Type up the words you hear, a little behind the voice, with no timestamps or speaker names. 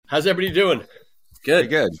How's everybody doing? Good.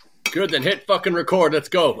 Good. Good, then hit fucking record. Let's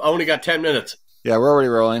go. I only got 10 minutes. Yeah, we're already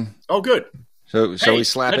rolling. Oh, good. So we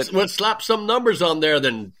slap it. Let's slap some numbers on there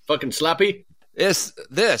then, fucking Slappy.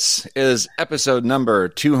 This is episode number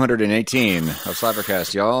 218 of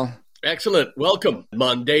Slappercast, y'all. Excellent. Welcome.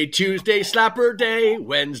 Monday, Tuesday, Slapper Day.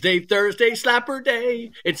 Wednesday, Thursday, Slapper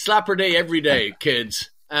Day. It's Slapper Day every day,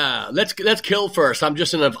 kids. Let's kill first. I'm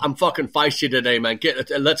fucking feisty today, man.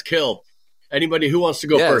 Let's kill. Anybody who wants to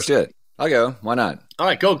go first? Yeah, let's do it. I'll go. Why not? All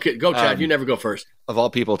right, go, Chad. You never go first. Of all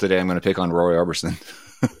people today, I'm going to pick on Roy Orbison.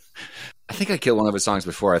 I think I killed one of his songs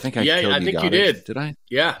before. I think I think you did. Did I?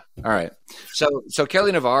 Yeah. All right. So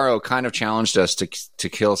Kelly Navarro kind of challenged us to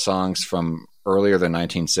kill songs from earlier than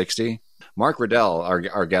 1960. Mark Riddell,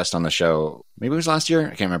 our guest on the show, maybe it was last year. I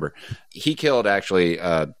can't remember. He killed actually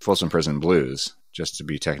Folsom Prison Blues. Just to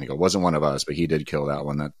be technical, wasn't one of us, but he did kill that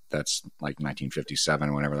one. That's like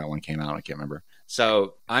 1957, whenever that one came out. I can't remember.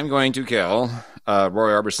 So I'm going to kill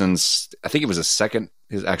Roy Orbison's. I think it was his second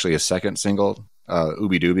single,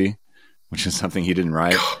 "Ooby Dooby," which is something he didn't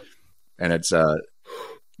write, and it's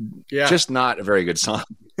just not a very good song.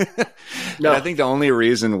 No, I think the only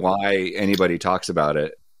reason why anybody talks about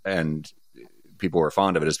it and people were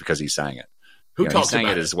fond of it is because he sang it. Who talks he sang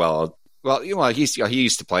about it as well? Well, he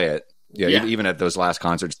used to play it. Yeah, even at those last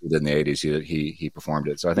concerts he did in the 80s, he performed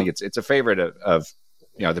it. So I think it's a favorite of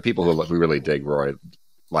the people who really dig Roy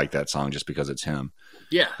like that song just because it's him.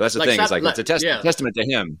 Yeah, but that's the thing. It's it's a testament to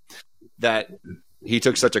him that he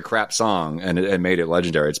took such a crap song and made it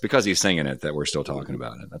legendary. It's because he's singing it that we're still talking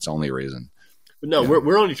about it. That's the only reason. But no,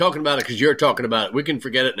 we're only talking about it because you're talking about it. We can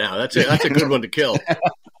forget it now. That's a good one to kill.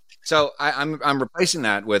 So I'm replacing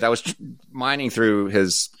that with, I was mining through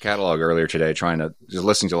his catalog earlier today, trying to just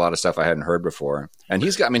listening to a lot of stuff I hadn't heard before. And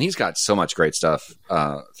he's got so much great stuff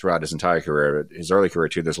throughout his entire career. His early career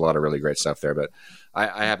too, there's a lot of really great stuff there. But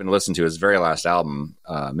I happened to listen to his very last album,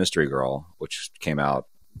 Mystery Girl, which came out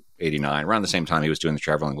 '89, around the same time he was doing the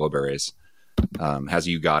Traveling Wilburys. Has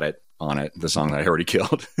You Got It on it, the song that I already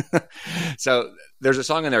killed. So there's a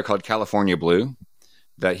song in there called California Blue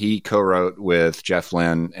that he co-wrote with Jeff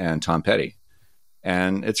Lynne and Tom Petty.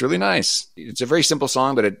 And it's really nice. It's a very simple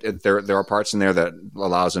song, but there are parts in there that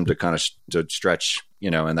allows him to kind of to stretch,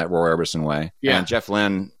 in that Roy Orbison way. Yeah. And Jeff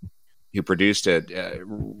Lynne, who produced it,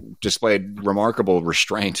 displayed remarkable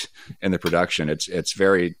restraint in the production. It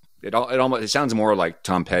sounds more like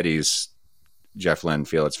Tom Petty's Jeff Lynne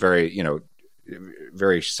feel. It's very,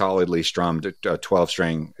 very solidly strummed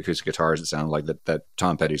 12-string acoustic guitars. It sounds like that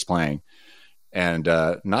Tom Petty's playing. And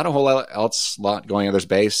not a whole lot going on. There's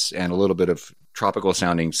bass and a little bit of tropical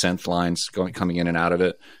sounding synth lines coming in and out of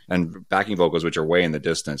it, and backing vocals which are way in the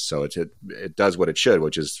distance. So it does what it should,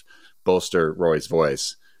 which is bolster Roy's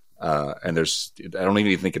voice. And I don't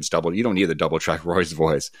even think it's double. You don't need the double track Roy's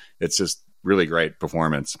voice. It's just really great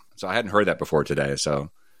performance. So I hadn't heard that before today.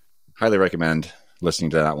 So highly recommend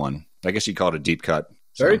listening to that one. I guess you call it a deep cut.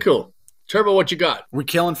 So. Very cool. Turbo, what you got? We're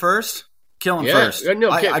killing first. First. No,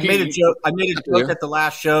 I made a joke. I made a joke at the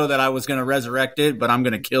last show that I was going to resurrect it, but I'm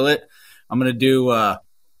going to kill it. I'm going to do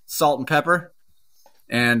Salt and Pepper.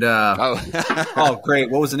 And oh, great!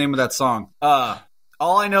 What was the name of that song? All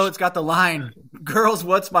I know, it's got the line, "Girls,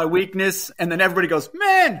 what's my weakness?" And then everybody goes,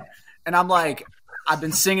 "Men!" And I'm like, I've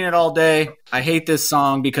been singing it all day. I hate this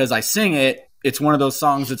song because I sing it. It's one of those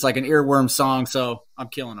songs. It's like an earworm song, so I'm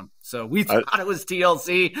killing them. So we thought it was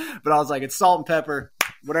TLC, but I was like, it's Salt and Pepper.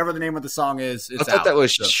 Whatever the name of the song is, it's I thought that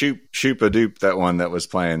was Shoop a Doop, that one that was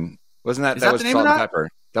playing. Wasn't that? That was Salt and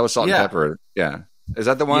Pepper. That was Salt and Pepper. Yeah. Is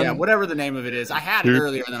that the one? Yeah, whatever the name of it is. I had it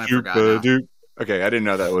earlier and then I forgot. Doop. Okay, I didn't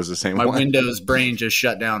know that was the same one. My Windows brain just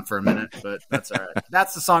shut down for a minute, but that's all right.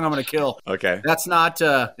 That's the song I'm going to kill. Okay. That's not,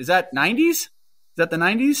 is that 90s? Is that the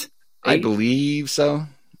 90s? I believe so.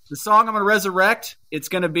 The song I'm going to resurrect, I'm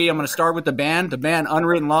going to start with the band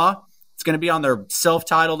Unwritten Law. It's going to be on their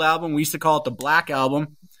self-titled album. We used to call it the Black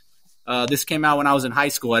Album. This came out when I was in high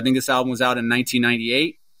school. I think this album was out in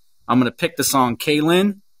 1998. I'm going to pick the song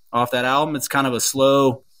Kaylin off that album. It's kind of a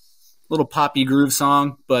slow, little poppy groove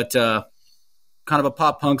song, but kind of a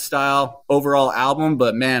pop punk style overall album.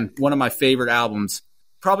 But man, one of my favorite albums.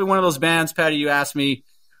 Probably one of those bands, Patty, you asked me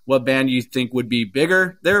what band you think would be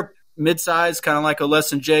bigger. They're mid-sized, kind of like a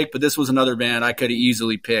Less Than Jake, but this was another band I could have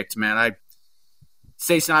easily picked, man.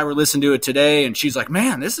 Stacey and I were listening to it today, and she's like,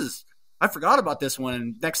 man, I forgot about this one.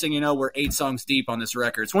 And next thing you know, we're 8 songs deep on this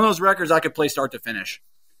record. It's one of those records I could play start to finish.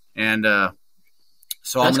 And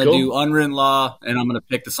so I'm going to do Unwritten Law, and I'm going to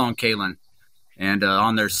pick the song Kaylin. And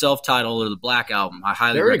on their self-titled or the Black Album, I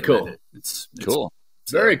highly recommend it. It's cool.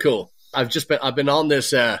 Very cool. I've been on this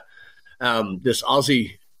this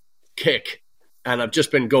Aussie kick and I've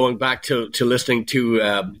just been going back to listening to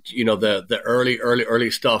the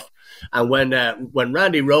early stuff. And when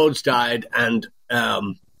Randy Rhoads died and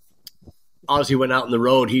Ozzy went out on the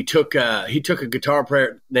road, he took a guitar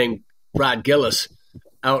player named Brad Gillis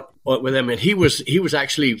out with him, and he was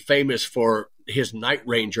actually famous for his Night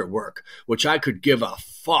Ranger work, which I could give a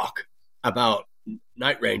fuck about.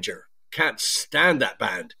 Night Ranger, can't stand that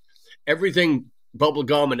band. Everything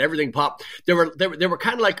bubblegum and everything pop. They were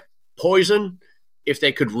kind of like Poison. If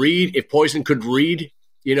Poison could read,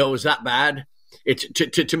 it was that bad. It's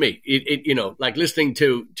to me, like listening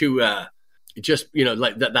to just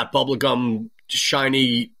like that bubblegum,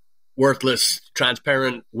 shiny, worthless,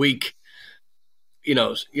 transparent, weak.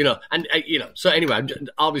 So anyway, I'm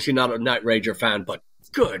obviously not a Night Ranger fan, but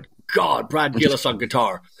good God, Brad Gillis on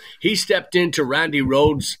guitar. He stepped into Randy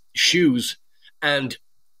Rhoads' shoes and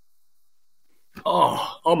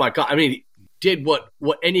oh my God. I mean, did what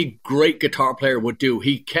any great guitar player would do.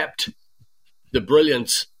 He kept the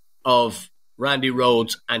brilliance of Randy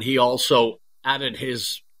Rhoads and he also added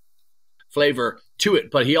his flavor to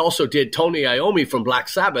it. But he also did Tony Iommi from Black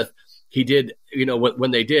Sabbath. He did,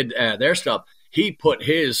 when they did their stuff, he put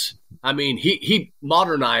his, he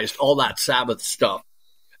modernized all that Sabbath stuff.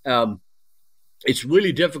 It's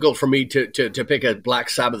really difficult for me to pick a Black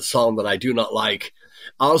Sabbath song that I do not like.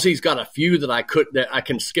 Ozzy's got a few that I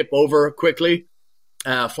can skip over quickly.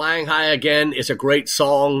 Flying High Again is a great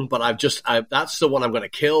song, but that's the one I'm going to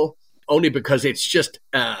kill only because it's just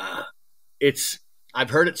I've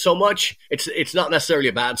heard it so much. It's not necessarily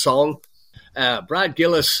a bad song. Brad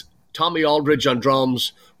Gillis, Tommy Aldridge on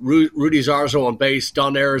drums, Rudy Zarzo on bass,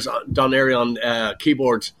 Don Airy on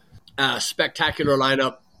keyboards. Spectacular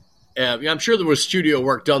lineup. I'm sure there was studio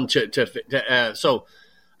work done so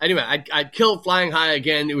anyway, I'd kill Flying High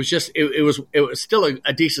Again. It was just it was still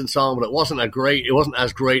a decent song, but it wasn't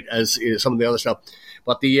as great as some of the other stuff.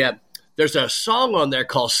 But there's a song on there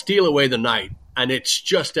called Steal Away the Night, and it's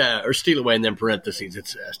just or Steal Away and then parentheses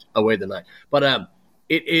it's Away the Night. But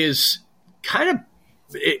it is kind of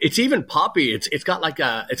it's even poppy. It's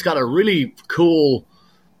got a really cool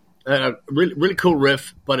really cool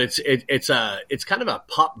riff, but it's kind of a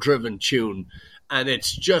pop driven tune, and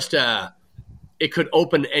it's just it could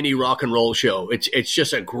open any rock and roll show. It's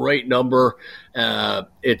just a great number.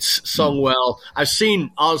 It's sung well. I've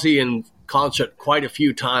seen Ozzy in concert quite a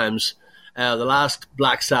few times. The last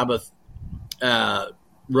Black Sabbath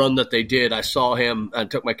run that they did, I saw him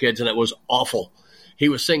and took my kids, and it was awful. He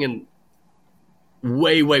was singing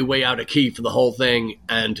way, way, way out of key for the whole thing,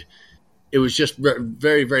 and it was just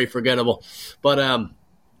very, very forgettable. But,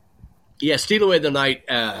 Steal Away the Night,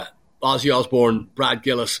 Ozzy Osbourne, Brad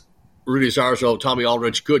Gillis, Rudy Zarzo, Tommy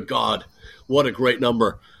Aldridge. Good God, what a great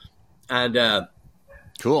number. And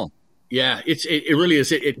cool. Yeah, it really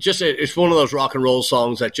is. It's one of those rock and roll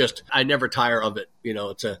songs that just I never tire of it.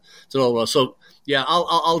 It's an old one. So yeah,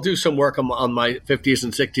 I'll do some work on my 50s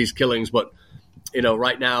and 60s killings, but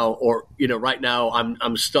right now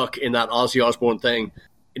I'm stuck in that Ozzy Osbourne thing.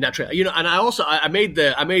 In that and I made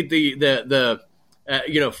the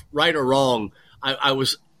right or wrong. I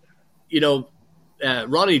was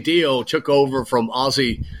Ronnie Dio took over from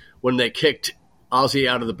Ozzy when they kicked Ozzy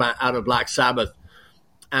out of Black Sabbath,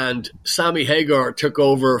 and Sammy Hagar took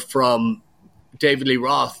over from David Lee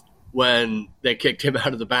Roth when they kicked him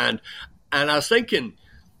out of the band. And I was thinking,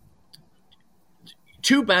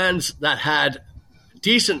 two bands that had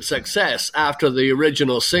decent success after the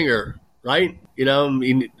original singer, right?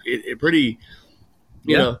 Pretty.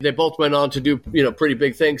 They both went on to do pretty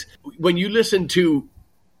big things. When you listen to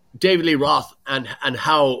David Lee Roth and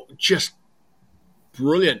how just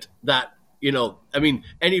brilliant that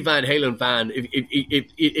any Van Halen fan,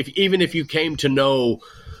 if even if you came to know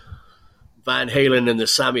Van Halen in the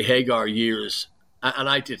Sammy Hagar years, and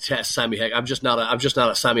I detest Sammy Hagar, I'm just not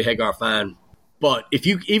a Sammy Hagar fan. But if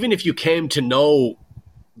you came to know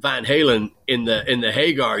Van Halen in the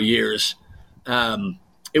Hagar years,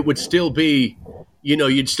 it would still be,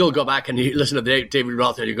 you'd still go back and listen to David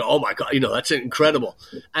Roth and you go, oh my God, that's incredible.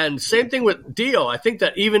 And same thing with Dio. I think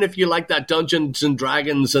that even if you like that Dungeons and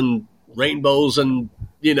Dragons and rainbows and,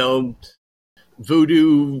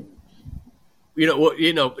 voodoo,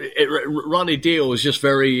 Ronnie Dio was just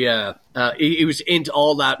very, he was into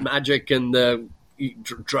all that magic and the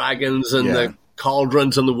dragons and the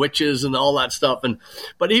cauldrons and the witches and all that stuff.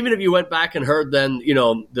 But even if you went back and heard then,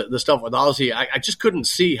 the stuff with Ozzy, I just couldn't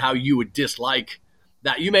see how you would dislike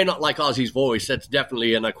that. You may not like Ozzy's voice. That's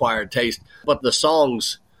definitely an acquired taste. But the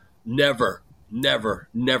songs never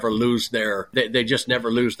lose they just never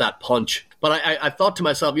lose that punch. But I thought to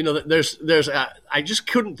myself, I just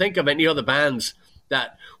couldn't think of any other bands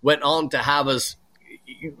that went on to have us,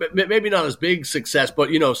 maybe not as big success, but,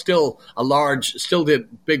 still still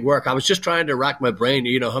did big work. I was just trying to rack my brain.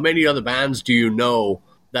 How many other bands do you know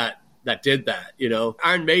that did that?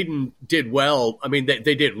 Iron Maiden did well. I mean,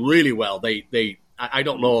 they did really well. I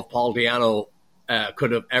don't know if Paul Di'Anno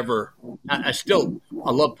could have ever. I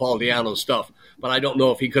love Paul Di'Anno's stuff, but I don't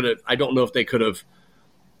know if he could have. I don't know if they could have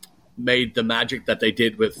made the magic that they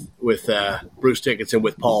did with Bruce Dickinson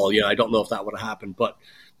with Paul. I don't know if that would have happened, but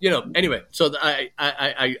anyway. So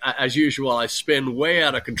I as usual, I spin way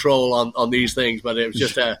out of control on these things, but it was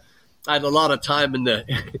just I had a lot of time in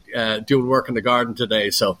the doing work in the garden today,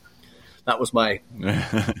 so that was my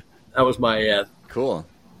cool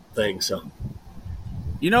thing. So.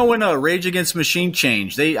 When Rage Against the Machine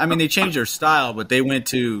changed, they changed their style, but they went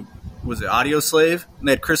to, was it Audio Slave? And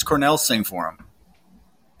they had Chris Cornell sing for them.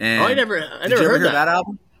 And I never did you ever heard hear that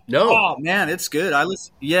album? No. Oh man, it's good.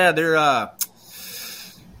 They're I'm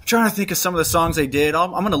trying to think of some of the songs they did.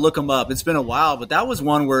 I'm going to look them up. It's been a while, but that was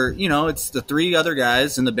one where, it's the three other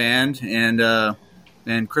guys in the band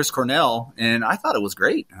and Chris Cornell, and I thought it was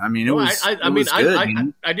great. I mean, it was good.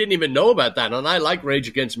 I didn't even know about that, and I like Rage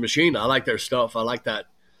Against the Machine. I like their stuff. I like that.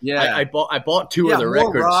 Yeah, I bought two of their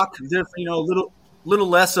more records. Rock, little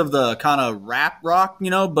less of the kind of rap rock,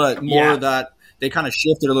 but more of that. They kind of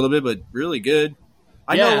shifted a little bit, but really good.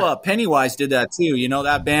 I know Pennywise did that too.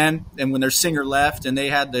 That band, and when their singer left, and they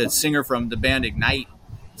had the singer from the band Ignite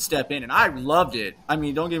step in, and I loved it. I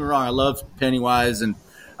mean, don't get me wrong, I love Pennywise and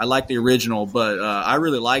I like the original, but I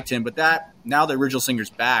really liked him. But now the original singer's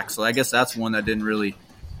back, so I guess that's one that didn't really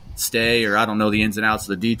stay, or I don't know the ins and outs of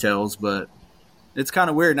the details, but it's kind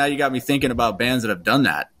of weird. Now you got me thinking about bands that have done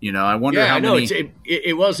that. I wonder how many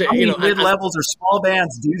mid-levels or small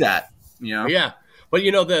bands do that. Yeah. But,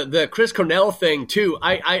 the Chris Cornell thing, too,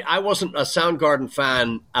 I wasn't a Soundgarden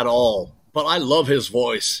fan at all, but I love his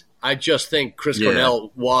voice. I just think Chris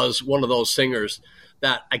Cornell was one of those singers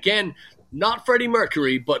that, again, not Freddie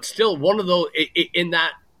Mercury, but still one of those in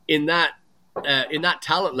that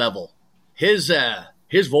talent level. His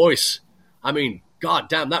voice, I mean, God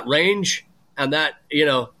damn, that range and that,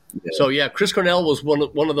 So yeah, Chris Cornell was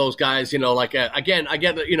one of those guys. Again, I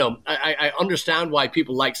get that. I understand why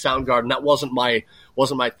people like Soundgarden. That wasn't my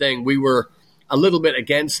thing. We were a little bit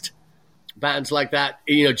against bands like that.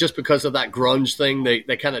 Just because of that grunge thing.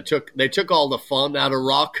 They kind of took all the fun out of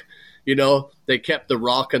rock. They kept the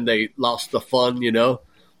rock and they lost the fun.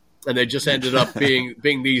 And they just ended up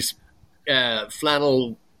being these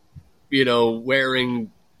flannel,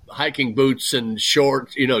 wearing hiking boots and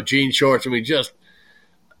shorts. Jean shorts. I mean, just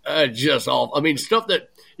all. I mean, stuff that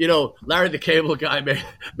Larry the Cable Guy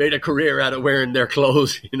made a career out of wearing their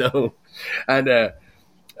clothes. And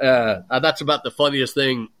that's about the funniest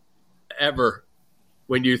thing ever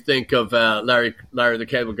when you think of Larry the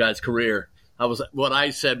Cable Guy's career. What I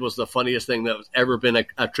said was the funniest thing that was ever been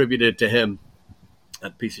attributed to him.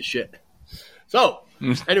 That piece of shit. So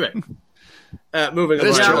anyway. Moving on.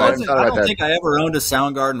 I don't think I ever owned a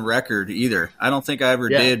Soundgarden record either. I don't think I ever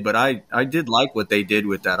did, but I did like what they did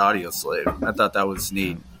with that Audio Slave. I thought that was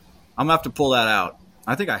neat. I'm gonna have to pull that out.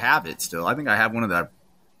 I think I have it still. I think I have one of the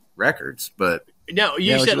records. But now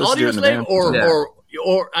you said Audio Slave, or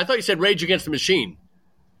I thought you said Rage Against the Machine.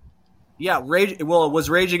 Yeah, Rage. Well, it was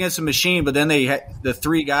Rage Against the Machine, but then they had the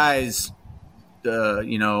three guys,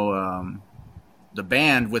 the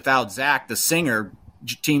band without Zach, the singer,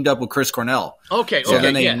 teamed up with Chris Cornell. So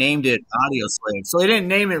then they named it Audio Slave. So they didn't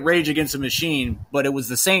name it Rage Against the Machine, but it was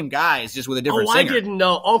the same guys, just with a different singer. I didn't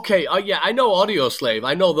know. Okay. I know Audio Slave.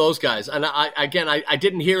 I know those guys. And I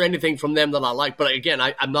didn't hear anything from them that I liked, but again,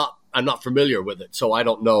 I'm not familiar with it, so I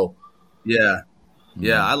don't know. Yeah.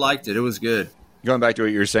 Yeah, I liked it. It was good. Going back to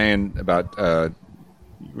what you were saying about the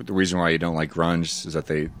reason why you don't like grunge is that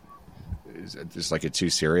it's just like it's too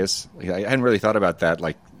serious. I hadn't really thought about that.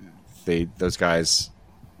 Like those guys,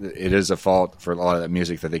 it is a fault for a lot of that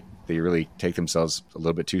music that they really take themselves a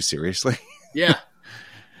little bit too seriously. Yeah.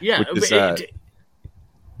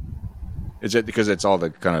 Is it because it's all the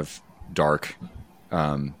kind of dark,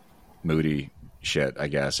 moody shit, I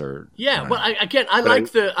guess, or I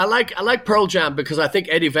like Pearl Jam because I think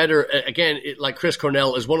Eddie Vedder, again, like Chris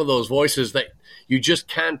Cornell, is one of those voices that you just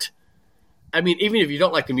can't. I mean, even if you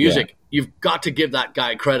don't like the music, you've got to give that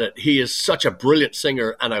guy credit. He is such a brilliant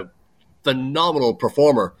singer and a phenomenal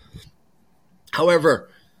performer. However,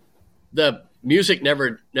 the music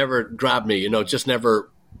never grabbed me. Just never.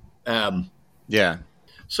 Yeah.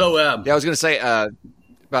 So I was going to say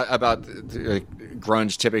about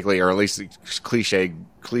grunge typically, or at least the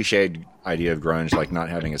cliched idea of grunge, like not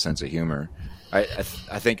having a sense of humor. I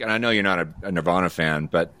think, and I know you're not a Nirvana fan,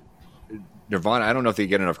 but Nirvana, I don't know if they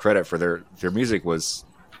get enough credit for their music was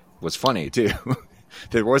funny too.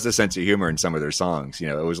 There was a sense of humor in some of their songs. You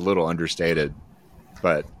know, it was a little understated,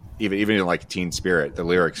 but even in like Teen Spirit, the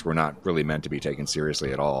lyrics were not really meant to be taken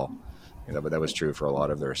seriously at all. You know, but that was true for a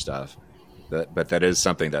lot of their stuff. But that is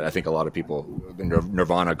something that I think a lot of people,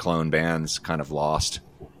 Nirvana clone bands, kind of lost.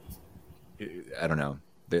 I don't know.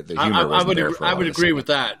 The humor wasn't there for a lot I would of agree stuff. with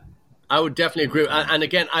that. I would definitely agree. And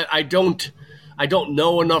again, I don't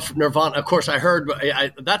know enough Nirvana. Of course, I heard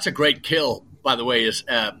that's a great kill. By the way, is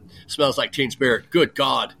Smells Like Teen Spirit. Good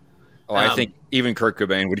God. Oh, I think even Kurt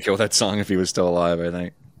Cobain would kill that song if he was still alive. I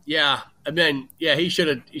think. Yeah, I mean, yeah, he should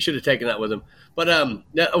have taken that with him. But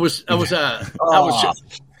yeah, I was I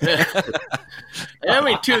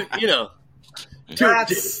mean,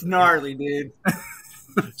 That's gnarly, dude.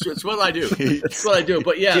 It's what I do. It's what I do.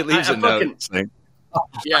 But yeah, He leaves a note.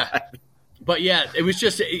 Yeah. But yeah, it was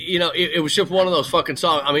just, it was just one of those fucking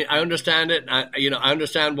songs. I mean, I understand it. I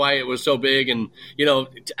understand why it was so big. And,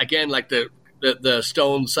 again, like the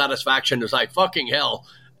Stone Satisfaction is like, fucking hell,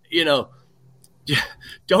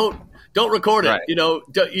 don't record it. Right.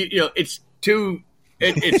 It's too,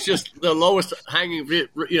 it's just the lowest hanging,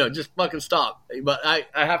 just fucking stop. But I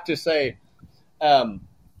have to say,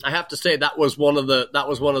 that was one of the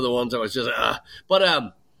ones that was just,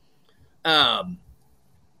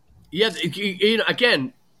 yeah,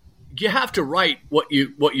 again, you have to write what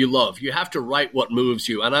you love. You have to write what moves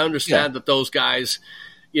you. And I understand that those guys,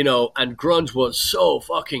 and grunge was so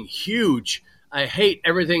fucking huge. I hate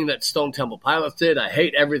everything that Stone Temple Pilots did. I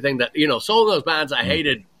hate everything that, some of those bands I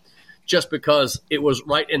hated just because it was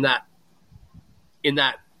right in that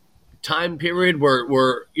time period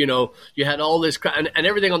where you had all this and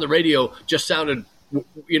everything on the radio just sounded,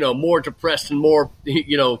 more depressed and more,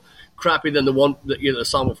 crappy than the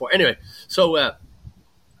song before. Anyway, so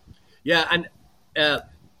and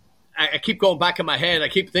I keep going back in my head. I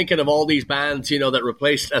keep thinking of all these bands, that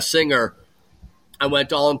replaced a singer and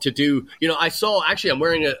went on to do. I saw actually I'm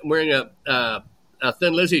wearing a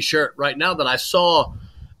Thin Lizzy shirt right now that I saw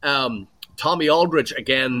Tommy Aldridge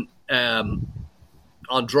again on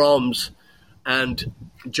drums, and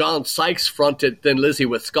John Sykes fronted Thin Lizzy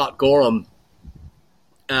with Scott Gorham,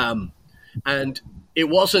 and it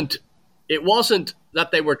wasn't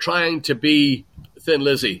that they were trying to be Thin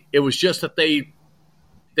Lizzy. It was just that they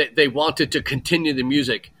wanted to continue the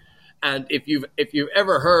music. And if you've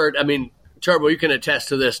ever heard, I mean, Turbo, you can attest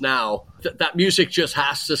to this now, that music just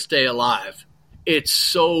has to stay alive. It's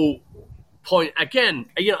so again,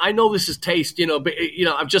 I know this is taste, but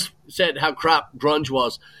I've just said how crap grunge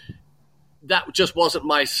was. That just wasn't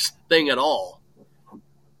my thing at all.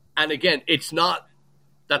 And again, it's not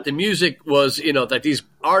that the music was, that these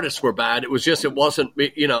artists were bad. It was just, it wasn't,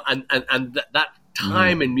 and that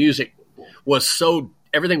time in music was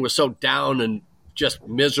everything was so down and just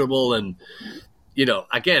miserable. And,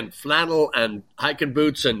 again, flannel and hiking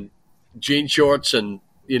boots and jean shorts and,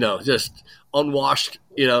 just unwashed,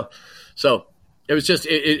 So it was just,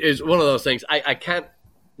 it's one of those things. I can't,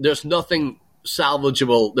 there's nothing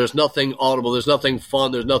salvageable. There's nothing audible. There's nothing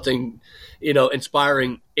fun. There's nothing,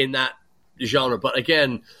 inspiring in that genre. But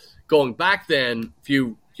again, going back then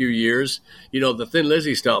few years, the Thin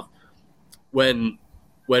Lizzy stuff, when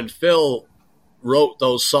Phil wrote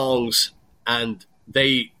those songs and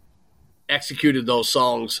they executed those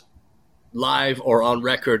songs live or on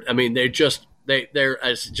record, I mean, they're just like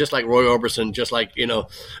Roy Orbison, just like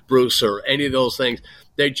Bruce or any of those things.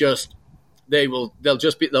 They'll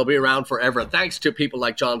be around forever, thanks to people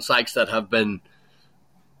like John Sykes that have been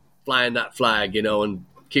flying that flag, and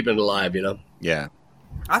keeping it alive, Yeah.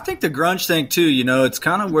 I think the grunge thing too, it's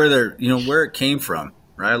kind of where where it came from,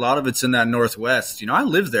 right? A lot of it's in that Northwest. I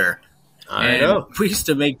lived there. I know. We used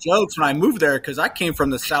to make jokes when I moved there because I came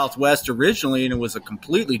from the Southwest originally, and it was a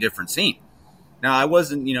completely different scene. Now I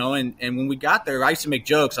wasn't, and when we got there, I used to make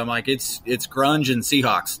jokes. I'm like, it's grunge and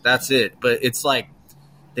Seahawks. That's it. But it's like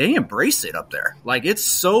they embrace it up there. Like it's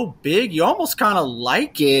so big, you almost kind of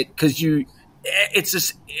like it because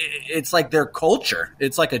it's like their culture.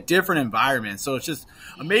 It's like a different environment. So it's just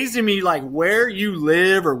amazing to me, like where you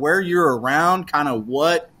live or where you're around, kind of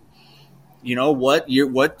what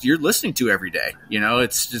you're listening to every day.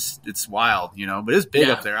 It's wild, but it's big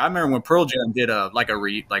up there. I remember when Pearl Jam did a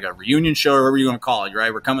reunion show or whatever you want to call it,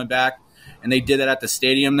 right? We're coming back and they did that at the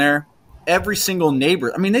stadium there. Every single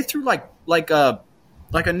neighbor, I mean, they threw like a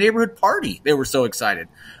neighborhood party. They were so excited.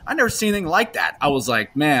 I never seen anything like that. I was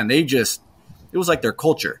like, man, it was like their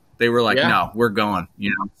culture. They were like, no, we're going,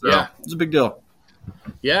 So it was a big deal.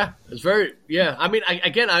 Yeah, it's very. Yeah, I mean,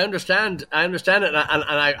 I understand it, and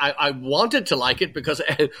I wanted to like it because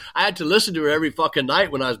I had to listen to it every fucking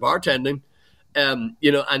night when I was bartending. and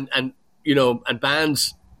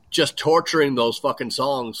bands just torturing those fucking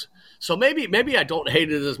songs. So maybe I don't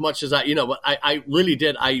hate it as much as but I really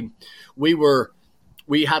did.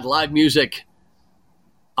 We had live music.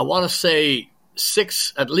 I want to say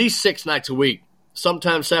at least 6 nights a week,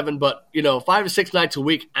 sometimes 7, but 5 to 6 nights a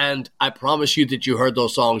week. And I promise you that you heard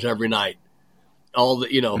those songs every night.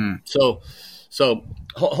 So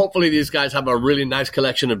hopefully these guys have a really nice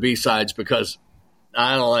collection of B-sides, because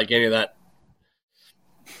I don't like any of that.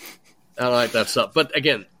 I don't like that stuff. But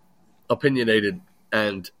again, opinionated,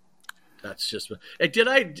 and that's just. Did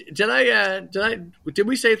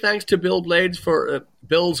we say thanks to Bill's Blades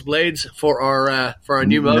for our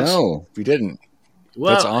new mugs? No, we didn't.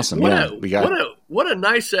 Well, that's awesome. What a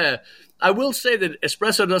nice. I will say that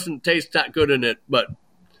espresso doesn't taste that good in it, but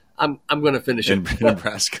I'm going to finish it. In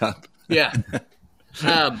brass cup. Yeah.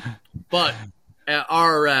 But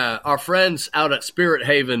our friends out at Spirit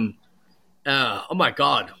Haven, oh my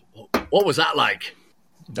God, what was that like?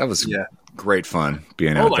 That was great fun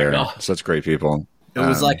being out there. God. Such great people. It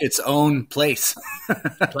was like its own place.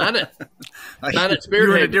 Planet Spirit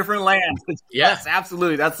You're Haven. in a different land. Yes,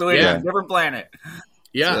 absolutely. That's the way it is. Different planet.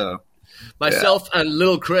 Yeah. So, myself and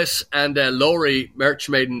little Chris and Lori, Merch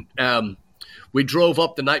Maiden, we drove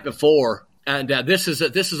up the night before, and this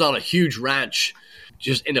is on a huge ranch,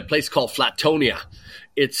 just in a place called Flatonia.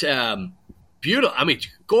 It's beautiful. I mean,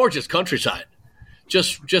 gorgeous countryside.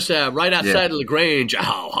 Just right outside of LaGrange.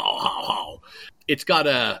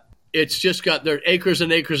 It's just got there acres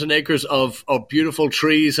and acres and acres of beautiful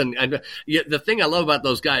trees, and the thing I love about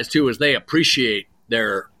those guys too is they appreciate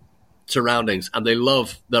their surroundings, and they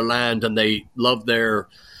love their land, and they love their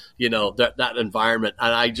that environment.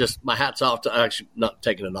 And my hat's off to, actually not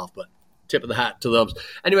taking it off, but tip of the hat to them.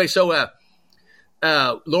 Anyway, so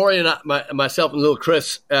Lori and myself and little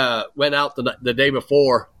Chris went out the day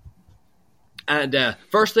before, and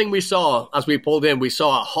first thing we saw as we pulled in, we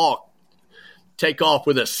saw a hawk take off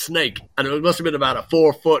with a snake, and it must have been about a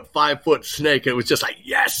 4-foot, 5-foot snake. And it was just like,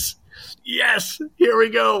 yes, here we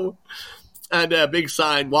go. And a big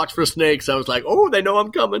sign, watch for snakes. I was like, oh, they know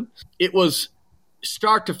I'm coming. It was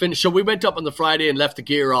start to finish. So we went up on the Friday and left the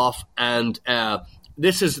gear off, and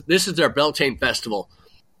this is their Beltane festival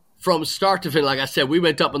from start to finish. Like I said, we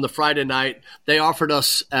went up on the Friday night. They offered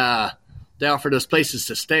us places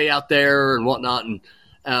to stay out there and whatnot, and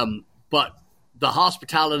but the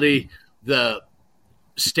hospitality, the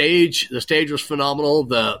stage was phenomenal.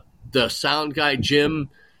 The sound guy Jim,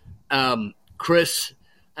 Chris,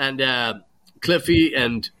 and Cliffy,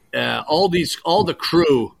 and all the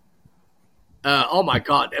crew. Oh my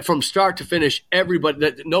God! From start to finish,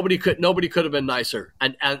 everybody. Nobody could have been nicer.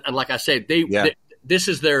 And like I said, this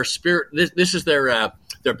is their spirit. This is their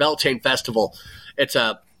Beltane festival. It's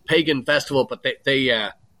a pagan festival, but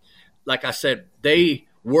they like I said, they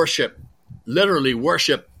literally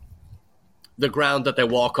worship the ground that they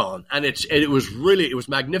walk on, and it was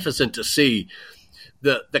magnificent to see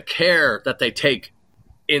the care that they take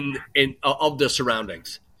in of the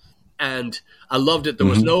surroundings, and I loved it. There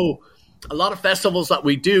was a lot of festivals that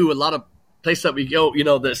we do, a lot of places that we go,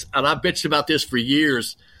 this, and I've bitched about this for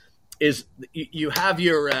years, is you have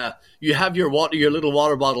your little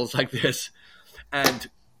water bottles like this, and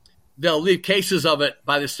they'll leave cases of it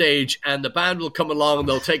by the stage, and the band will come along and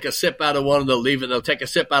they'll take a sip out of one and they'll leave it, and they'll take a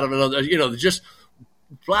sip out of another, just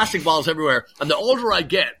plastic bottles everywhere. And the older I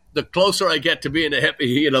get, the closer I get to being a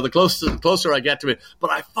hippie, the closer I get to it. But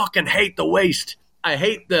I fucking hate the waste. I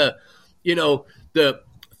hate the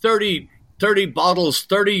 30 bottles,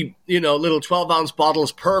 30, little 12-ounce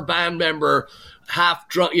bottles per band member, half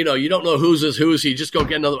drunk, you don't know whose is whose. You just go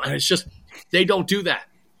get another one. And it's just, they don't do that.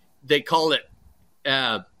 They call it,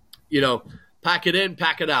 pack it in,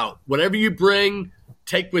 pack it out. Whatever you bring,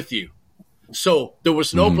 take with you. So there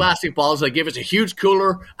was no plastic bottles. They gave us a huge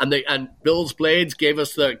cooler, and Bill's Blades gave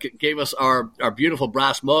us our beautiful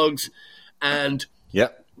brass mugs, and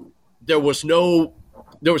there was no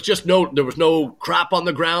crap on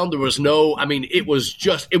the ground. There was no. I mean, it was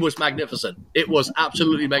magnificent. It was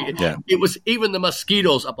absolutely magnificent. Yeah. It was, even the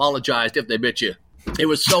mosquitoes apologized if they bit you. It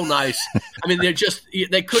was so nice. I mean, they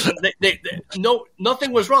couldn't.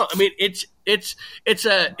 Nothing was wrong. I mean, it's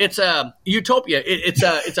a utopia.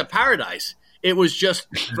 It's a paradise. It was just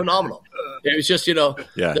phenomenal. It was just my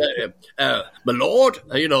lord,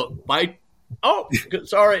 bite. Oh,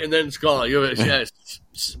 sorry, and then it's gone.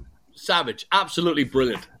 It's savage, absolutely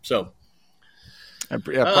brilliant. So,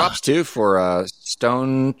 props too for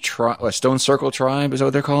Stone Circle Tribe. Is that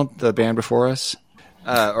what they're called? The band before us.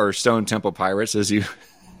 Or Stone Temple Pirates, as you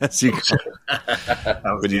but you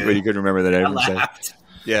could remember the name.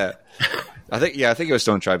 Yeah, I think it was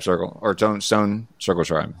Stone Tribe Circle or Stone Circle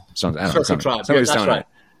Tribe. Stone, I don't know, Circle Tribe. somebody's Yeah, that's Stone right. It.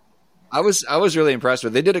 I was really impressed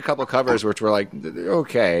with. They did a couple covers which were like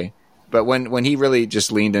okay, but when he really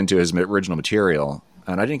just leaned into his original material,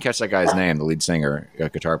 and I didn't catch that guy's name, the lead singer,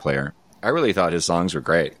 guitar player. I really thought his songs were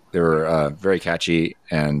great. They were very catchy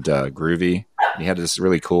and groovy. He had this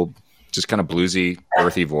really cool, just kind of bluesy,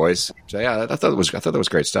 earthy voice. So yeah, I thought that was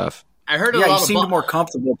great stuff. I heard he seemed more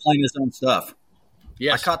comfortable playing his own stuff.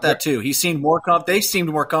 Yes. I caught that too. He seemed more they seemed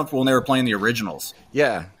more comfortable when they were playing the originals.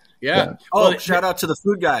 Yeah. Oh, well, shout out to the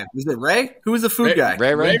food guy. Was it Ray? Who was the food guy?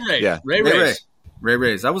 Ray. Yeah. Ray.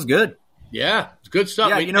 Ray's. That was good. Yeah, it's good stuff.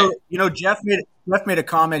 Yeah, you know, Jeff made a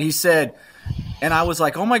comment. He said, and I was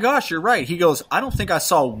like, "Oh my gosh, you're right." He goes, "I don't think I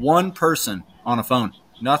saw one person on a phone.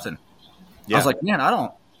 Nothing." Yeah. I was like, "Man, I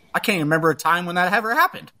can't even remember a time when that ever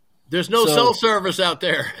happened." There's no cell service out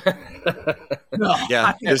there. No.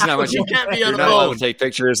 Yeah, there's not much. You can't be on you're the not allowed phone. to take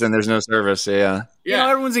pictures, and there's no service. Yeah. You know,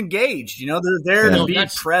 everyone's engaged. You know, they're there to be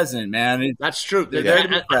present, man. That's true. They're there to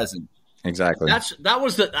be present. Exactly. That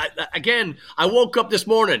was again. I woke up this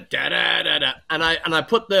morning, and I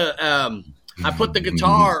put the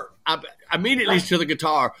guitar immediately to the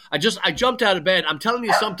guitar. I jumped out of bed. I'm telling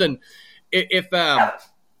you something. If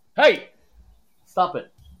hey, stop it.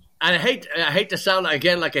 And I hate to sound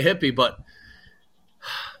again like a hippie, but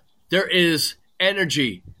there is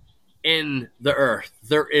energy in the earth.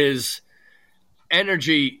 There is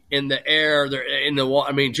energy in the air. There in the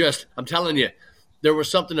water. I mean, I'm telling you, there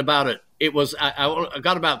was something about it. It was. I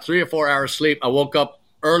got about 3 or 4 hours sleep. I woke up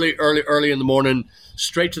early in the morning,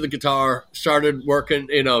 straight to the guitar, started working.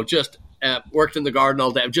 You know, just worked in the garden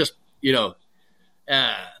all day.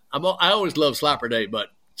 I always love Slapper Day, but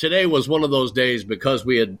today was one of those days because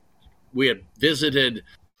we had visited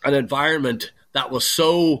an environment that was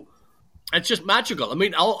so, it's just magical. I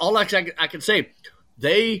mean, all I can say,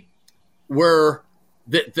 they were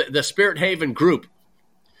the Spirit Haven group.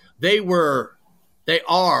 They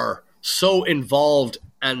are so involved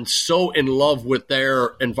and so in love with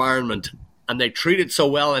their environment, and they treat it so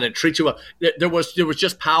well, and it treats you well. There was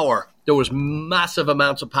just power. There was massive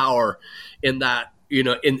amounts of power in that. You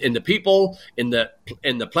know, in the people, in the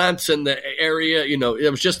plants in the area, you know, it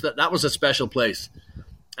was just that was a special place,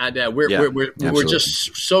 and we're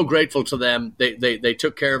just so grateful to them. They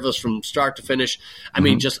took care of us from start to finish. I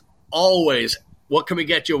mean, just always, what can we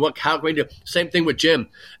get you? How can we do? Same thing with Jim,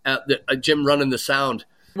 Jim running the sound.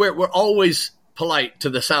 We're always polite to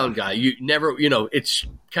the sound guy. You never, you know, it's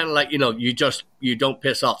kind of like, you know, you don't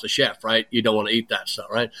piss off the chef, right? You don't want to eat that stuff,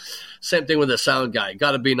 right? Same thing with the sound guy.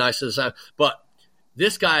 Got to be nice to the sound, but.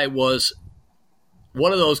 This guy was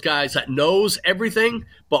one of those guys that knows everything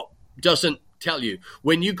but doesn't tell you.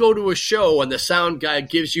 When you go to a show and the sound guy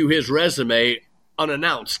gives you his resume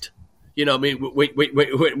unannounced, you know, I mean,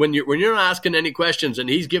 when you're not asking any questions and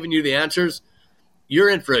he's giving you the answers, you're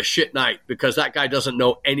in for a shit night because that guy doesn't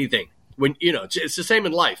know anything. When you know, it's the same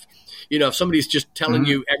in life. You know, if somebody's just telling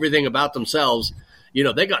you everything about themselves, you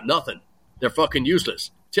know, they got nothing. They're fucking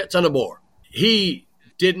useless. Tits on a board. He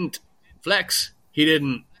didn't flex. He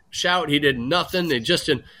didn't shout. He did nothing. They just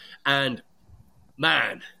didn't. And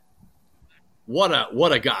man, what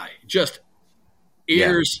a guy! Just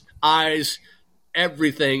ears, eyes,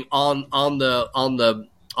 everything on us on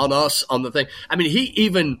the thing. I mean,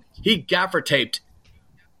 he gaffer taped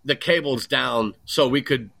the cables down so we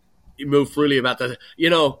could move freely about that. You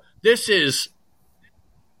know, that's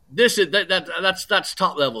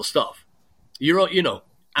top level stuff. You know,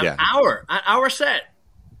 an hour set.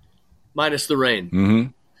 Minus the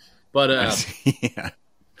rain, but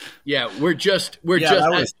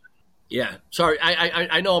Sorry,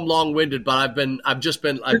 I know I'm long winded, but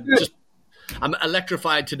I'm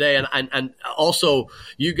electrified today, and also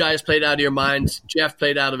you guys played out of your minds. Jeff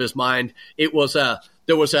played out of his mind. It was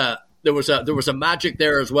there was a magic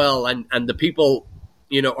there as well, and the people,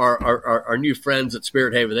 you know, our new friends at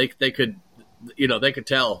Spirit Haven. They could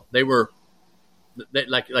tell they were.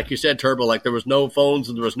 Like you said, Turbo, like there was no phones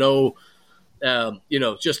and there was no, Kathy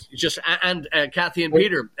and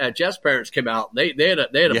Peter, Jeff's parents came out. They had a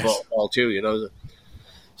ball too, you know.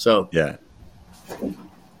 So yeah,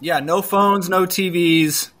 no phones, no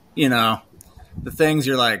TVs, you know, the things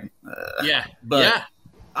you're like,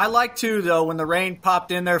 I like too though when the rain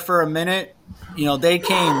popped in there for a minute, you know, they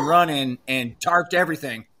came running and tarped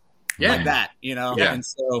everything, like that, you know, and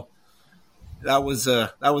so that was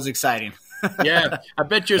exciting. Yeah, I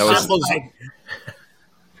bet your samples.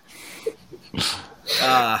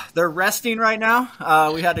 They're resting right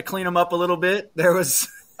now. We had to clean them up a little bit. There was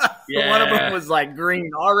one of them was like green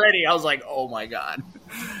already. I was like, oh my god.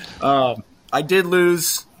 I did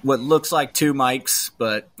lose what looks like 2 mics,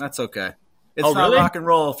 but that's okay. It's Oh, not really? rock and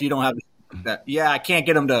roll if you don't have that. Yeah, I can't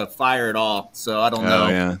get them to fire at all, so I don't know. Oh,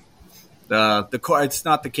 yeah. It's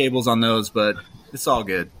not the cables on those, but it's all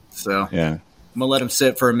good. So Yeah. I'm gonna let them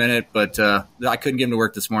sit for a minute, but I couldn't get them to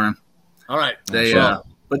work this morning. All right.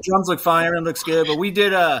 But drums look fine, everything looks good. But we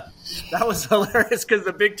did that was hilarious because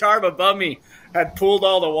the big tarp above me had pulled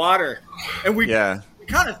all the water, and we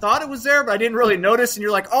kind of thought it was there, but I didn't really notice. And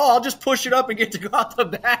you're like, oh, I'll just push it up and get to go out the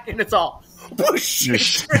back, and it's all push.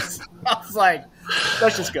 I was like,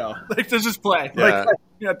 let's just go. Like, let's just play. Yeah.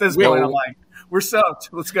 At this point, I'm like, we're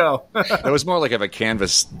soaked. Let's go. It was more like of a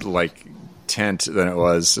canvas like tent than it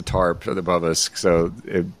was a tarp above us, so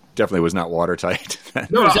it definitely was not watertight.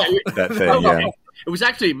 No, that thing. Yeah. It was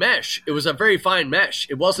actually mesh. It was a very fine mesh.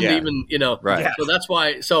 It wasn't even, Right. So that's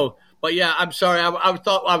why. So, but yeah, I'm sorry. I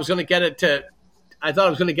thought I was going to get it to. I thought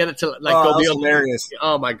I was going to get it to like go beyond. Hilarious.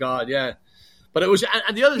 Oh my god, yeah. But it was,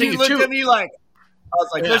 and the other thing He looked too. at me like, I was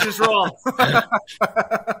like, let's just roll.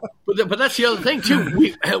 But that's the other thing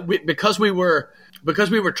too. Because we were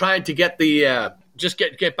trying to get the just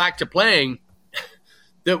get back to playing.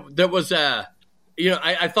 There was I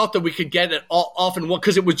thought that we could get it all off in one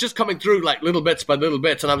because it was just coming through like little bits by little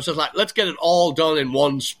bits, and I was just like, let's get it all done in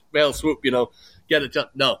one fell swoop. Get it done.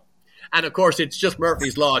 No, and of course it's just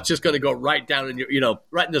Murphy's law. It's just going to go right down in your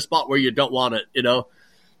right in the spot where you don't want it.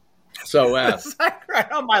 So it's like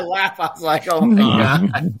right on my lap. I was like, oh my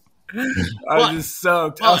god. I was just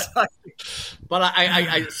soaked. But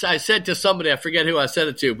I said to somebody, I forget who I said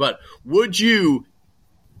it to, but would you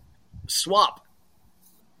swap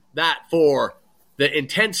that for the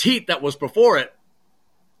intense heat that was before it,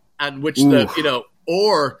 and which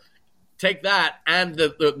or take that and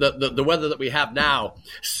the weather that we have now,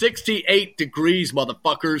 68 degrees,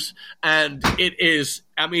 motherfuckers, and it is.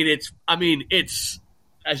 It's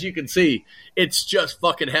as you can see, it's just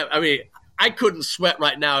fucking heavy. I mean, I couldn't sweat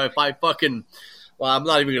right now if I fucking. Well, I'm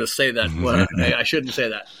not even going to say that. Well, I shouldn't say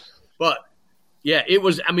that, but. Yeah, it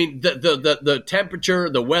was. I mean, the temperature,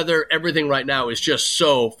 the weather, everything right now is just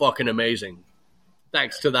so fucking amazing.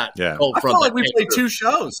 Thanks to that cold front. I felt like we played 2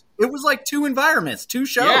 shows. It was like 2 environments, 2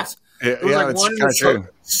 shows. Yeah. It was like one was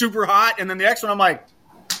super hot, and then the next one, I'm like,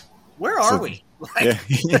 where are we?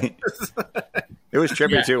 It was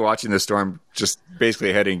trippy too, watching the storm just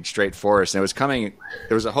basically heading straight for us. And it was coming.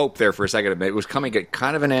 There was a hope there for a second. It was coming at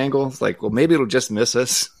kind of an angle. It's like, well, maybe it'll just miss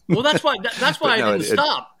us. Well, that's why. That's why I didn't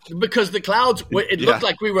stop, because the clouds. It looked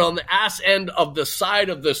like we were on the ass end of the side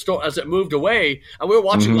of the storm as it moved away, and we were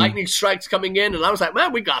watching lightning strikes coming in. And I was like,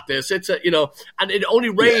 man, we got this. It's and it only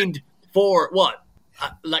rained for what,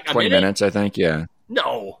 like 20 minutes, I think. Yeah.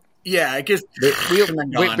 No. Yeah, I guess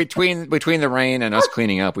between the rain and us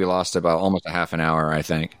cleaning up, we lost about almost a half an hour, I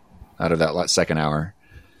think, out of that second hour.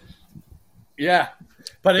 Yeah,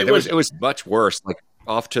 but it was much worse. Like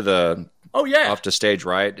off to stage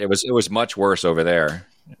right. It was much worse over there.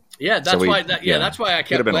 Yeah, that's why. That's why I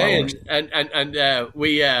kept playing, and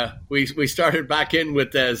we started back in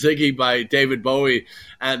with Ziggy by David Bowie,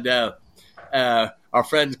 and our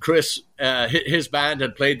friend Chris, his band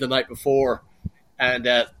had played the night before, and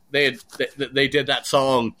they did that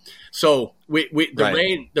song. So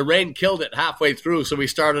the rain killed it halfway through, so we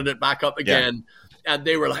started it back up again. Yeah. And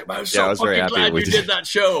they were like, "I'm so fucking glad you did that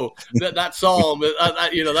show, that song."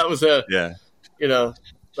 That was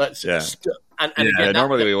again,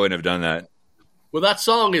 normally we wouldn't have done that. Well, that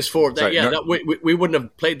song is for that. We wouldn't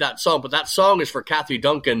have played that song, but that song is for Kathy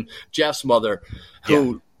Duncan, Jeff's mother,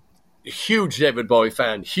 who huge David Bowie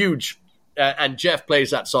fan, huge, and Jeff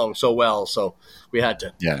plays that song so well, so we had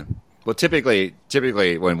to. Yeah. Well, typically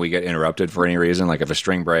when we get interrupted for any reason, like if a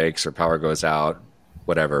string breaks or power goes out,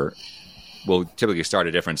 whatever, we'll typically start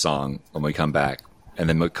a different song when we come back, and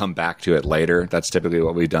then we'll come back to it later. That's typically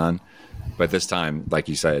what we've done. But this time, like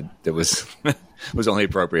you said, it was only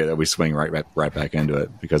appropriate that we swing right back into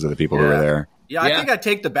it because of the people who were there. Yeah, I think I'd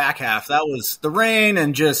take the back half. That was the rain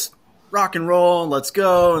and just rock and roll and let's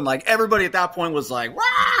go. And like everybody at that point was like, "Wah!"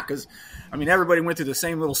 Because everybody went through the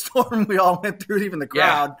same little storm we all went through, even the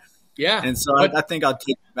crowd. Yeah. And so I think I'd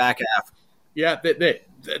take the back half. Yeah,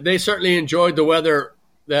 they certainly enjoyed the weather.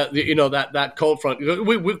 That cold front,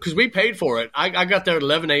 because we paid for it. I got there at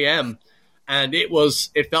 11 a.m. and it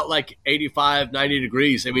felt like 85, 90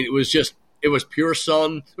 degrees. I mean, it was pure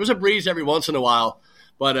sun. There was a breeze every once in a while,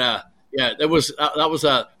 but that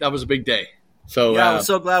was a big day. So I was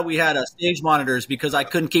so glad we had stage monitors because I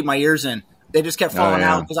couldn't keep my ears in. They just kept falling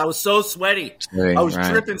out because I was so sweaty. I was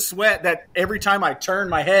dripping sweat that every time I turned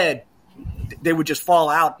my head, they would just fall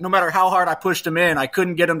out. No matter how hard I pushed them in, I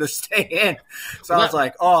couldn't get them to stay in. So I was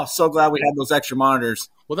like, "Oh, so glad we had those extra monitors."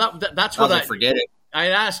 Well, that's what forget it. I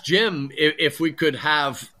asked Jim if we could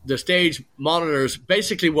have the stage monitors.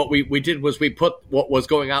 Basically, what we did was we put what was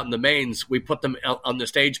going out in the mains, we put them on the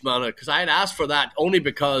stage monitor, because I had asked for that only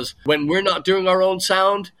because when we're not doing our own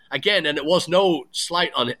sound, again, and it was no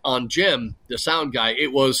slight on Jim, the sound guy,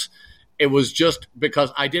 it was just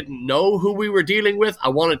because I didn't know who we were dealing with. I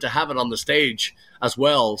wanted to have it on the stage as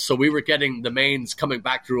well, so we were getting the mains coming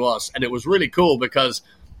back through us, and it was really cool because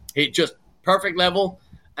it just perfect level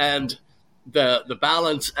and the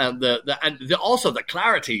balance and also the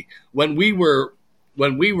clarity when we were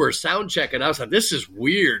sound checking. I was like, this is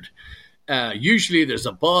weird. Usually there's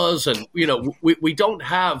a buzz, and we don't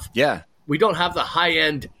have the high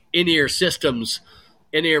end in-ear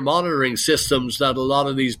monitoring systems that a lot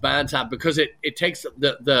of these bands have, because it takes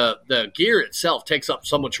the gear itself takes up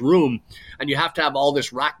so much room, and you have to have all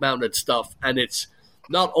this rack mounted stuff, and it's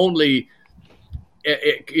not only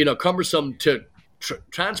cumbersome to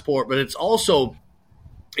transport, but it's also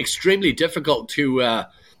extremely difficult to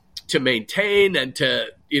maintain and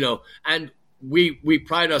and we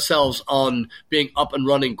pride ourselves on being up and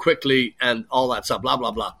running quickly and all that stuff, blah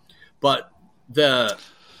blah blah. But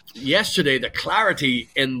yesterday the clarity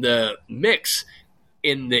in the mix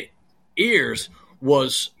in the ears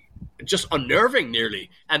was just unnerving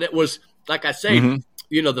nearly, and it was like I say,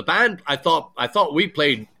 the band, I thought we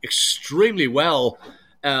played extremely well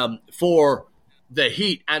for the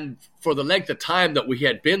heat and for the length of time that we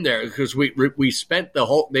had been there, because we spent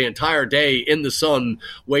the entire day in the sun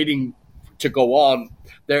waiting to go on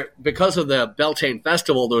there. Because of the Beltane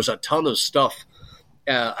Festival, there was a ton of stuff,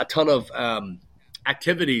 a ton of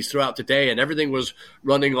activities throughout the day, and everything was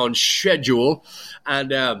running on schedule.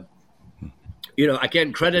 And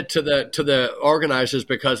again, credit to the organizers,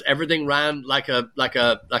 because everything ran like a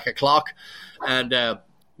clock, and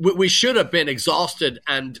we should have been exhausted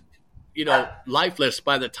and lifeless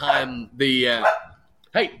by the time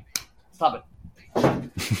hey, stop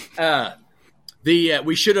it.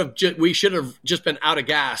 We should have just been out of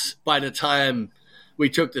gas by the time we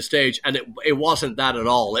took the stage, and it wasn't that at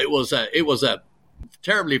all. It was a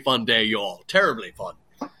terribly fun day, y'all. Terribly fun.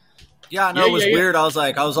 Yeah, no, it was weird. I was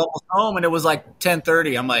almost home, and it was like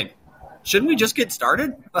 10:30. I'm like, shouldn't we just get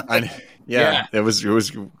started? It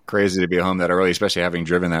was crazy to be home that early, especially having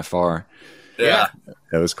driven that far. Yeah.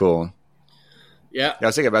 It was cool. Yeah. I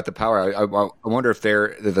was thinking about the power. I wonder if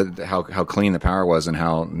how clean the power was and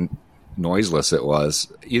how noiseless it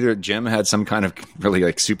was. Either Jim had some kind of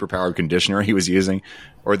really super powered conditioner he was using,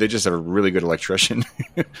 or they just have a really good electrician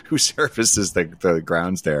who services the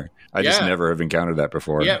grounds there. I just never have encountered that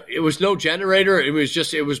before. Yeah, it was no generator. It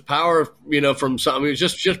was power, from something. It was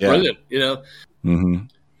just brilliant, Mm-hmm.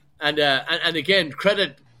 And again,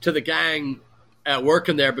 credit to the gang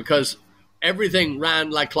working there, because everything ran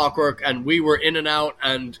like clockwork, and we were in and out,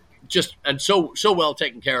 and so well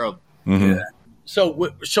taken care of. Mm-hmm. Yeah.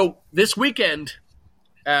 So this weekend,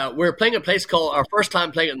 we're playing a place called, our first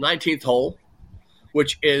time playing at 19th Hole,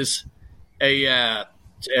 which is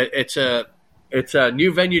it's a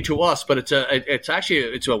new venue to us, but it's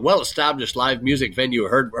a well established live music venue.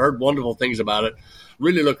 Heard wonderful things about it.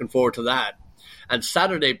 Really looking forward to that. And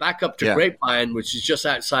Saturday back up to Grapevine, which is just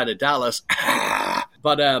outside of Dallas.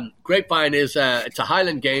 But Grapevine is it's a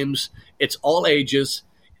Highland Games. It's all ages.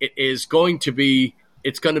 It's going to be.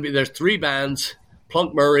 There's three bands: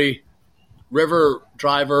 Plunk Murray, River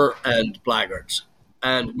Driver, and Blackguards.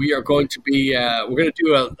 And we are going to be. We're going to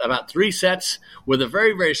do about 3 sets with a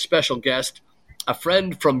very, very special guest, a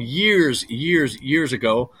friend from years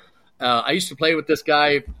ago. I used to play with this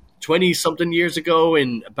guy 20-something years ago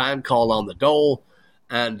in a band called On the Dole,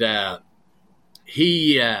 and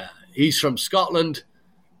he's from Scotland,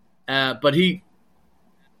 but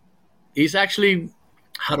he's actually,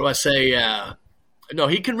 how do I say, no,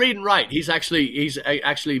 he can read and write. He's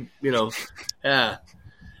actually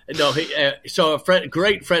so a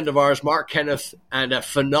great friend of ours, Mark Kenneth, and a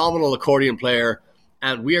phenomenal accordion player,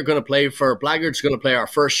 and we are going to play for Blackguards. Going to play our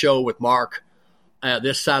first show with Mark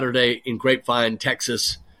this Saturday in Grapevine,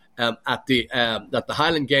 Texas, at the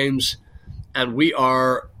Highland Games, and we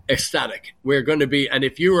are ecstatic. We're going to be, and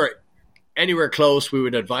if you are anywhere close, we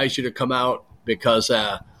would advise you to come out, because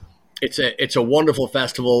it's a wonderful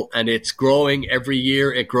festival, and it's growing every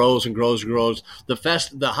year. It grows and grows and grows.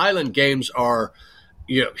 The Highland Games are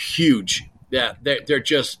huge. Yeah, they're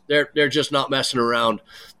just not messing around.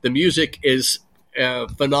 The music is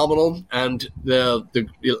phenomenal, and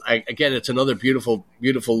again, it's another beautiful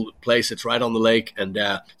place. It's right on the lake, and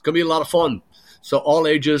it's gonna be a lot of fun. So all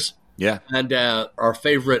ages. Yeah. And our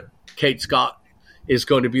favorite Kate Scott is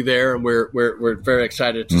going to be there, and we're very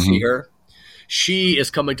excited to see her. She is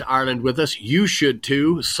coming to Ireland with us. You should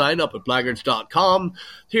too. Sign up at blackguards.com.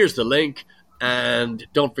 Here's the link. And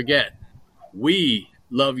don't forget, we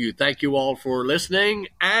love you. Thank you all for listening.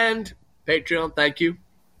 And Patreon, thank you.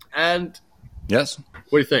 And yes.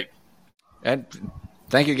 What do you think? And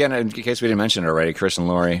thank you again, in case we didn't mention it already, Chris and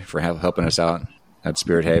Lori, for helping us out at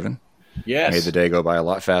Spirit Haven. Yes. Made the day go by a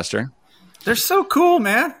lot faster. They're so cool,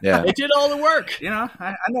 man. Yeah. They did all the work. You know,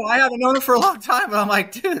 I know I haven't known them for a long time, but I'm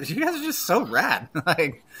like, dude, you guys are just so rad.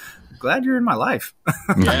 Like, glad you're in my life.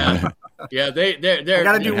 Yeah. Yeah, they're I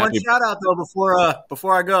got to do one shout out though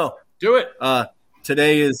before I go. Do it.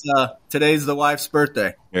 Today's the wife's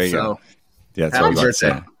birthday. There you go. Yeah, that's happy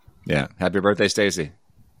birthday. Yeah, happy birthday, Stacy.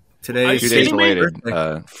 Today is 2 days related.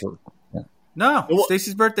 No,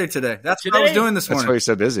 Stacy's birthday today. That's what I was doing this morning. That's why you're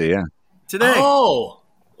so busy. Yeah. Today. Oh,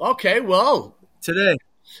 okay. Well, today.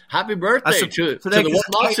 Happy birthday to the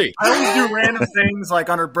one Moxie. I always do random things like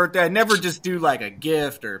on her birthday. I never just do like a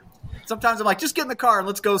gift or sometimes I'm like, just get in the car and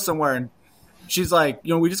let's go somewhere. And she's like,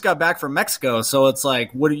 we just got back from Mexico. So it's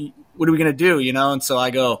like, what are we going to do? And so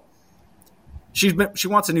I go, she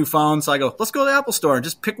wants a new phone. So I go, let's go to the Apple store and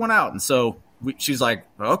just pick one out. And so she's like,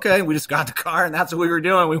 okay, we just got in the car and that's what we were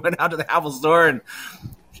doing. We went out to the Apple store and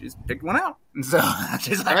she's picked one out. And so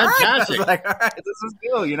she's like, fantastic. All right, this is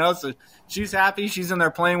cool, So she's happy. She's in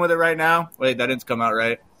there playing with it right now. Wait, that didn't come out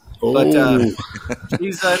right. Oh. But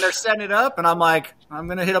she's in there setting it up, and I'm like, I'm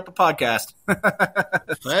going to hit up a podcast.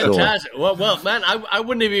 Fantastic. Cool. Well, man, I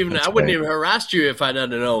wouldn't have even harassed you if I'd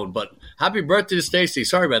known. But happy birthday to Stacy.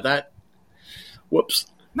 Sorry about that. Whoops.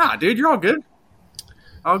 Nah, dude, you're all good.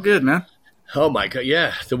 All good, man. Oh my God,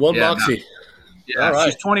 yeah, the one Moxie. No. Yeah, all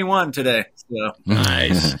right. She's 21 today. So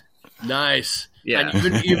nice. Yeah,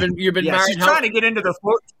 and you've been married. She's trying to get into the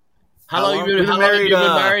fort. How long have you been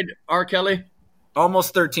married, R. Kelly?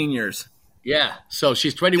 Almost 13 years. Yeah, so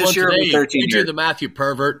she's 21 today. You do the math, you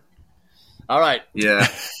pervert. All right. Yeah.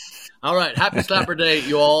 All right. Happy Slapper Day,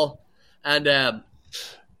 you all. And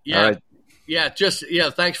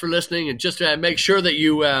thanks for listening. And just make sure that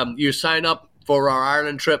you sign up for our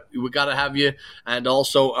Ireland trip. We got to have you, and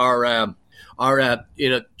also our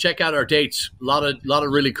check out our dates. A lot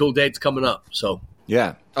of really cool dates coming up. So.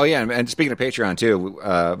 Yeah. Oh, yeah. And speaking of Patreon, too,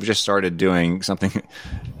 we just started doing something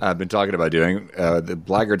I've been talking about doing, the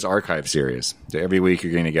Blackguards Archive series. So every week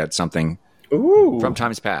you're going to get something from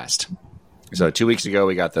times past. So 2 weeks ago,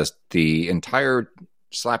 we got the entire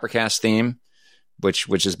Slappercast theme, which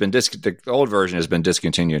has been the old version has been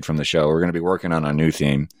discontinued from the show. We're going to be working on a new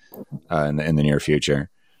theme in the near future.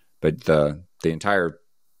 But the entire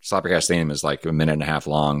Slappercast theme is like a minute and a half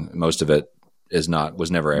long. Most of it was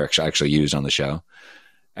never actually used on the show.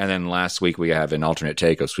 And then last week we have an alternate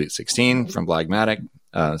take of Sweet 16 from Blagmatic.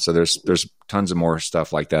 So there's tons of more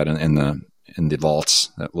stuff like that in the vaults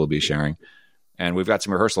that we'll be sharing. And we've got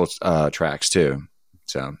some rehearsal tracks too.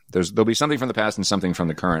 So there'll be something from the past and something from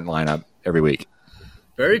the current lineup every week.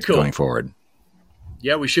 Very cool. Going forward.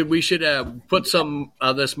 Yeah, we should put some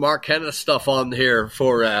of this Mark Kenneth stuff on here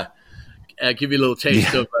for give you a little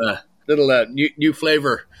taste of little new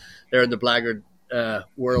flavor there in the Blackguard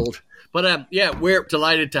world. But we're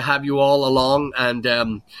delighted to have you all along,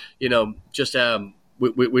 and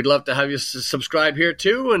we'd love to have you subscribe here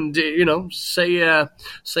too, and say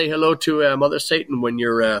hello to Mother Satan when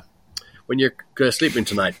you're sleeping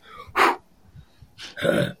tonight.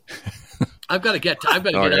 I've got to get out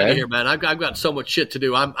of here, man. I've got so much shit to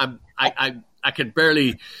do. I can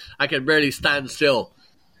barely stand still.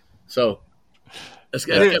 So.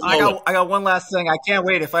 Dude, I got one last thing. I can't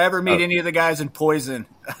wait. If I ever meet any of the guys in Poison,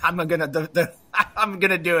 I'm gonna do it. I'm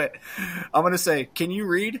gonna say, "Can you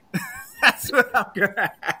read?" That's what I'm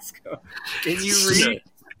gonna ask them. Can you read?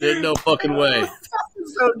 There's no fucking way.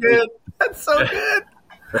 That's so good. That's so good.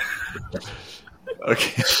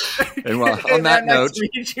 Okay. And on that note,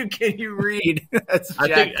 can you read? That's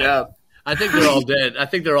jacked up. I think they're all dead. I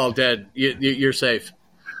think they're all dead. You're safe.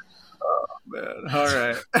 Oh man.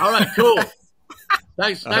 All right. Cool.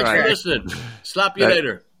 Thanks for listening. Slap you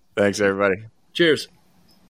later. Thanks, everybody. Cheers.